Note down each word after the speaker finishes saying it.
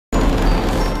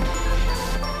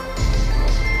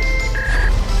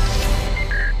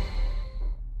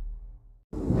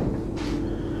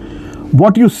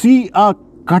What you see are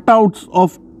cutouts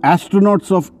of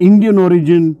astronauts of Indian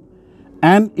origin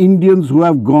and Indians who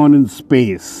have gone in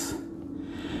space.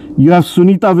 You have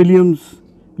Sunita Williams,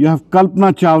 you have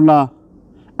Kalpana Chawla,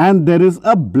 and there is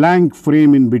a blank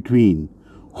frame in between.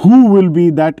 Who will be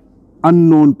that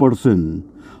unknown person?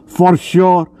 For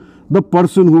sure, the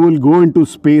person who will go into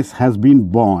space has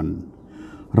been born.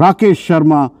 Rakesh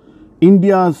Sharma,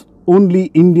 India's only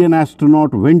Indian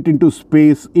astronaut, went into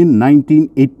space in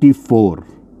 1984.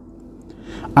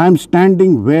 I am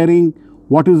standing wearing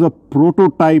what is a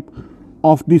prototype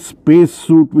of the space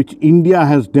suit which India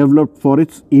has developed for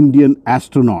its Indian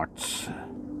astronauts.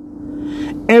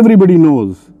 Everybody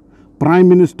knows Prime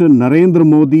Minister Narendra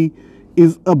Modi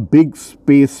is a big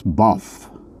space buff.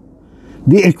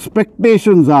 The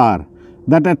expectations are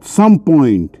that at some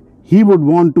point he would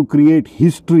want to create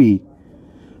history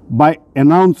by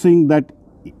announcing that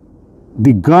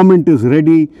the government is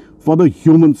ready for the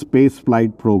human space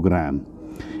flight program.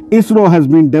 ISRO has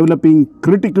been developing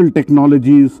critical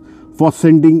technologies for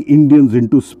sending Indians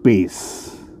into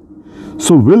space.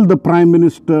 So will the Prime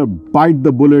Minister bite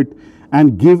the bullet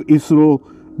and give ISRO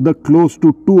the close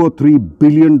to $2 or $3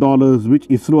 billion which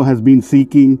ISRO has been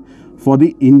seeking for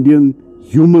the Indian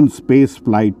human space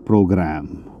flight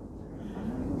program?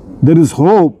 There is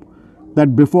hope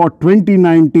that before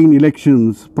 2019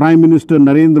 elections, Prime Minister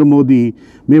Narendra Modi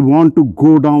may want to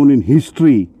go down in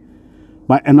history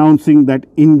by announcing that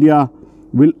India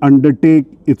will undertake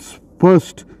its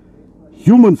first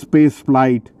human space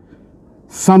flight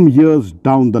some years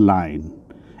down the line.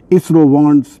 ISRO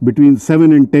wants between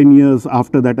 7 and 10 years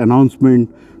after that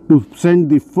announcement to send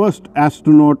the first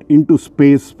astronaut into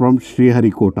space from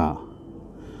Sriharikota.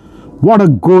 What a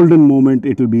golden moment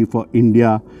it will be for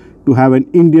India to have an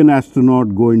Indian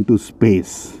astronaut go into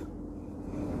space.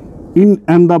 In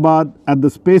Ahmedabad at the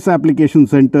Space Application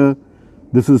Center,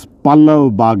 this is Pallava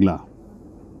Bagla.